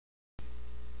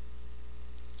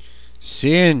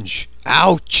Singe.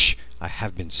 Ouch. I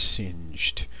have been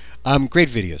singed. Great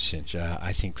video, Singe.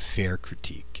 I think fair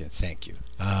critique. Thank you.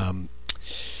 I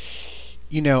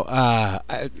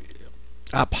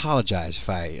apologize if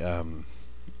I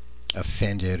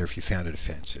offended or if you found it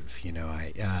offensive.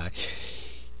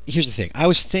 Here's the thing. I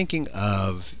was thinking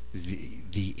of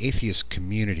the atheist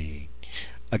community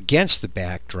against the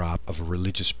backdrop of a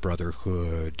religious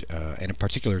brotherhood, and in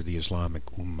particular the Islamic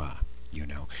Ummah.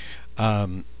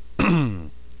 Um,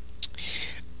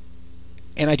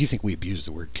 and I do think we abuse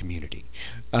the word community.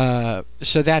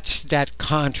 So that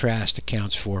contrast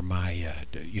accounts for my,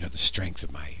 the strength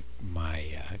of my.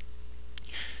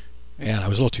 And I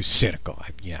was a little too cynical. I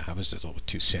was a little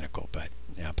too cynical, but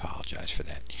I apologize for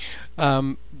that.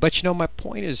 But my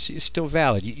point is still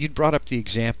valid. You'd brought up the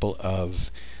example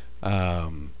of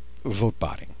vote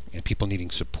botting and people needing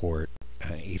support,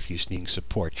 atheists needing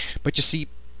support. But you see,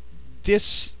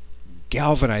 this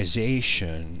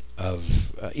galvanization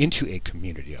of into a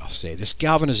community, I'll say, this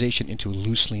galvanization into a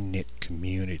loosely knit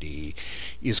community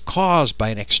is caused by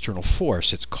an external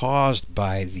force. It's caused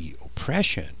by the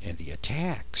oppression and the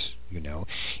attacks.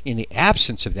 In the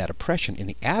absence of that oppression, in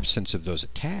the absence of those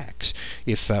attacks,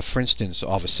 if, for instance,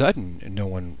 all of a sudden no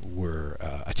one were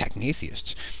attacking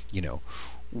atheists,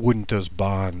 wouldn't those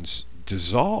bonds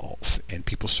dissolve and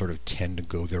people sort of tend to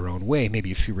go their own way?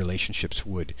 Maybe a few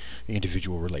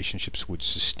individual relationships would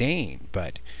sustain,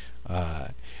 but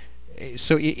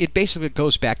so it basically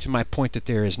goes back to my point that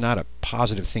there is not a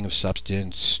positive thing of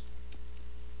substance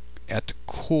at the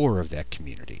core of that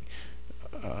community,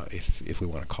 if we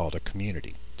want to call it a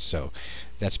community. So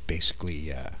that's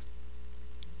basically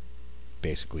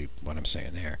what I'm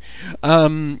saying there.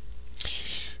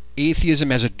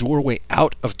 Atheism as a doorway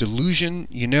out of delusion.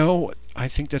 I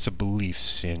think that's a belief,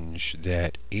 Singe,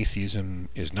 that atheism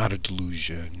is not a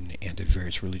delusion and that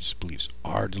various religious beliefs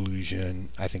are delusion.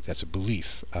 I think that's a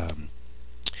belief.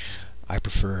 I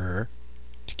prefer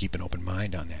to keep an open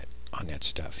mind on that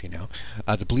stuff.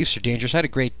 The beliefs are dangerous. I had a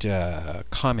great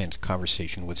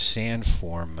conversation with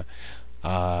Sandform,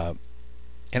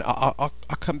 and I'll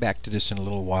come back to this in a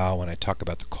little while when I talk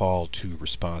about the call to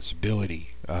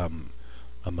responsibility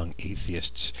among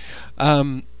atheists.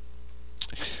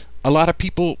 A lot of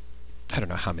people, I don't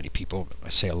know how many people, I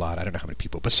say a lot, I don't know how many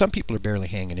people, but some people are barely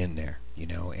hanging in there,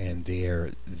 and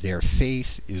their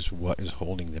faith is what is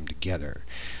holding them together.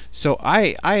 So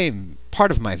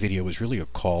part of my video was really a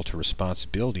call to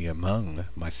responsibility among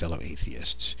my fellow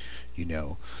atheists,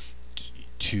 to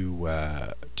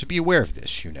be aware of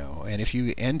this, and if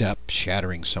you end up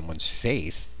shattering someone's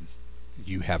faith,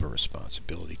 you have a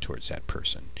responsibility towards that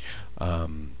person.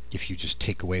 If you just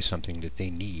take away something that they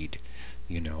need,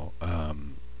 you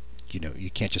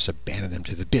can't just abandon them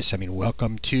to the abyss. I mean,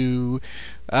 welcome to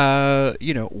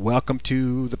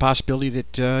the possibility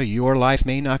that your life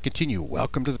may not continue.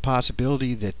 Welcome to the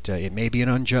possibility that it may be an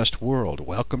unjust world.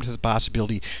 Welcome to the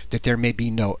possibility that there may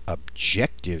be no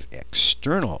objective,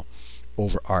 external,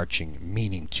 overarching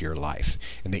meaning to your life,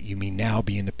 and that you may now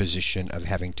be in the position of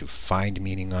having to find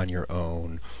meaning on your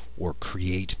own or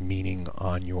create meaning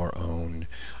on your own,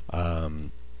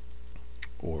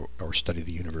 or study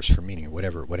the universe for meaning, or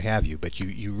whatever, what have you. But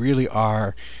we really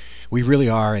are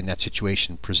in that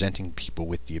situation, presenting people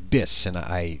with the abyss. And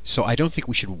so I don't think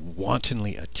we should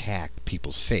wantonly attack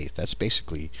people's faith. That's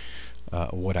basically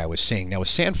what I was saying. Now with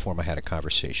Sandform, I had a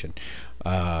conversation,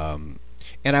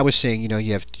 and I was saying,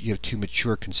 you have two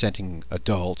mature consenting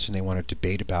adults, and they want to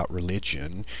debate about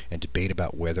religion and debate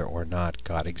about whether or not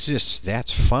God exists.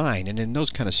 That's fine. And in those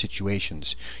kind of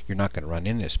situations, you're not going to run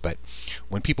in this. But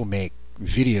when people make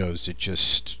videos that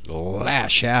just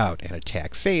lash out and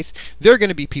attack faith, there are going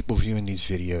to be people viewing these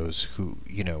videos who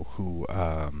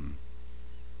are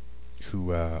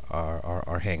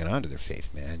hanging on to their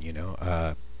faith, man.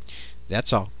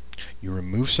 That's all. You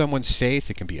remove someone's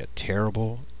faith, it can be a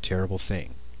terrible, terrible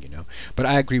thing, But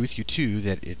I agree with you too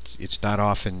that it's not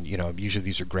often, usually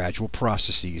these are gradual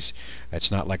processes.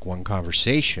 It's not like one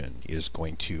conversation is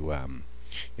going to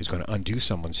undo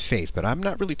someone's faith. But I'm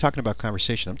not really talking about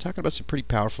conversation. I'm talking about some pretty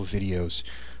powerful videos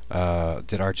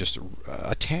that are just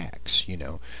attacks,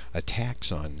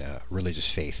 attacks on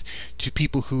religious faith to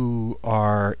people who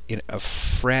are in a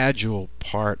fragile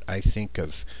part, I think,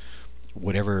 of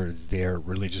whatever their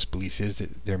religious belief is,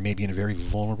 that they're maybe in a very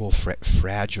vulnerable,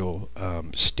 fragile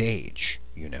stage,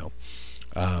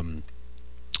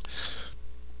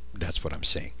 that's what I'm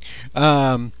saying.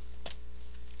 I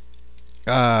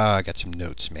got some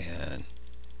notes, man.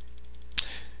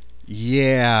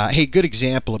 Yeah, hey, good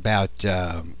example about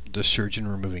the surgeon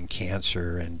removing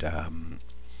cancer, and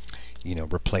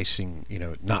replacing,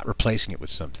 not replacing it with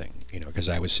something, because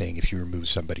I was saying if you remove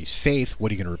somebody's faith,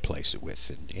 what are you going to replace it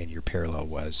with? And your parallel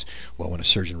was, well, when a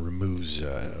surgeon removes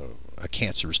a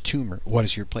cancerous tumor, what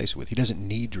does he replace it with? He doesn't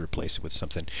need to replace it with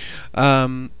something.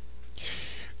 So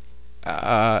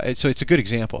it's a good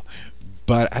example,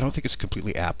 but I don't think it's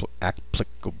completely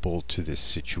applicable to this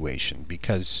situation,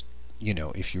 because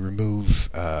if you remove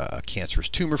a cancerous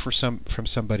tumor from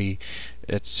somebody,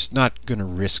 it's not going to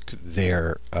risk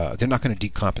they're not going to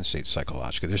decompensate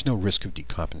psychologically. There's no risk of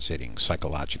decompensating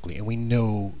psychologically, and we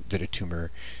know that a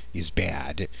tumor is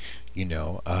bad,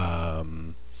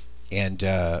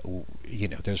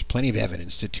 there's plenty of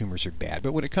evidence that tumors are bad.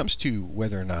 But when it comes to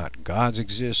whether or not gods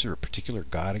exist or a particular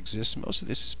god exists, most of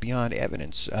this is beyond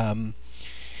evidence.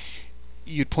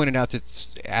 You'd pointed out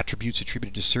that attributes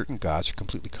attributed to certain gods are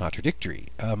completely contradictory.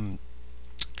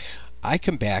 I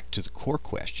come back to the core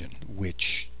question,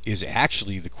 which is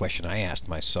actually the question I asked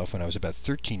myself when I was about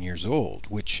 13 years old,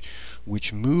 which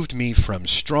moved me from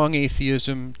strong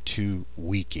atheism to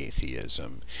weak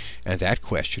atheism. And that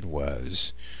question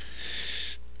was,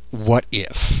 what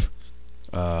if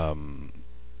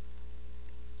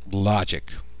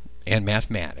logic and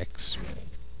mathematics,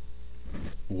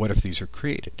 what if these are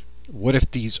created? What if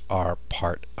these are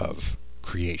part of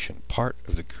creation, part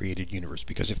of the created universe?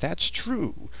 Because if that's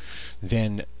true,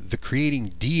 then the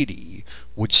creating deity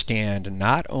would stand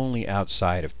not only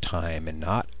outside of time and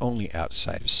not only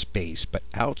outside of space, but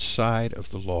outside of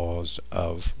the laws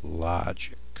of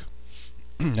logic.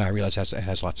 Now, I realize that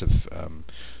has lots of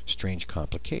strange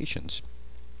complications,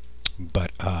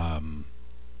 but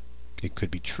it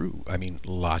could be true. I mean,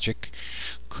 logic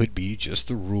could be just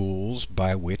the rules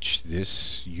by which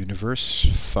this universe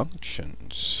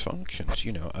functions.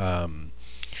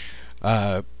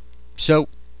 So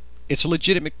it's a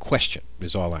legitimate question,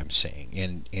 is all I'm saying,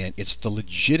 and it's the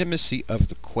legitimacy of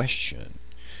the question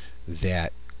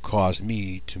that caused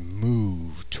me to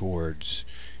move towards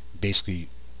basically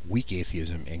weak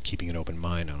atheism and keeping an open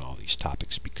mind on all these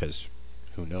topics, because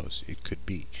who knows, it could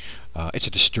be. It's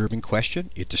a disturbing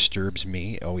question. It disturbs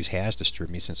me. It always has disturbed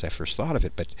me since I first thought of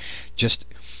it, but just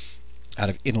out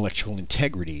of intellectual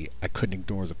integrity, I couldn't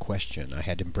ignore the question. I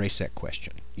had to embrace that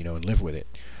question, and live with it.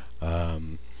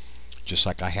 Just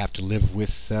like I have to live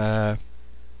with,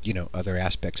 other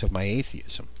aspects of my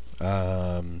atheism.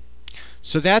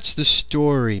 So that's the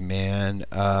story, man.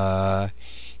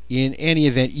 In any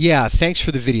event, yeah, thanks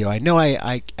for the video. I know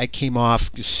I came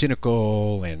off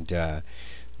cynical, and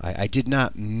I did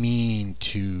not mean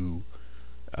to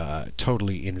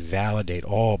totally invalidate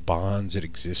all bonds that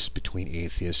exist between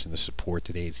atheists and the support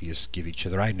that atheists give each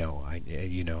other. I know, I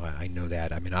know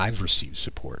that. I mean, I've received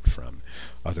support from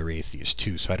other atheists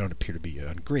too, so I don't appear to be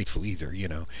ungrateful either,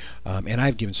 and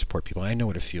I've given support to people. I know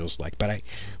what it feels like, but I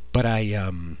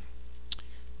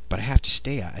have to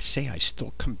say I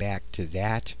still come back to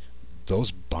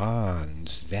those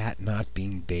bonds, that not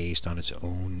being based on its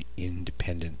own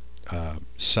independent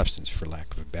substance, for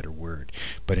lack of a better word,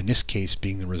 but in this case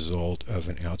being the result of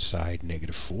an outside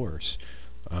negative force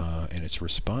and its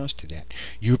response to that.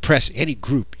 You oppress any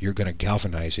group, you're going to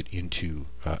galvanize it into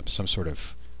some sort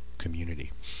of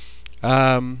community.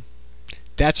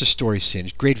 That's a story,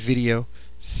 Singe. Great video.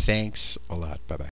 Thanks a lot. Bye-bye.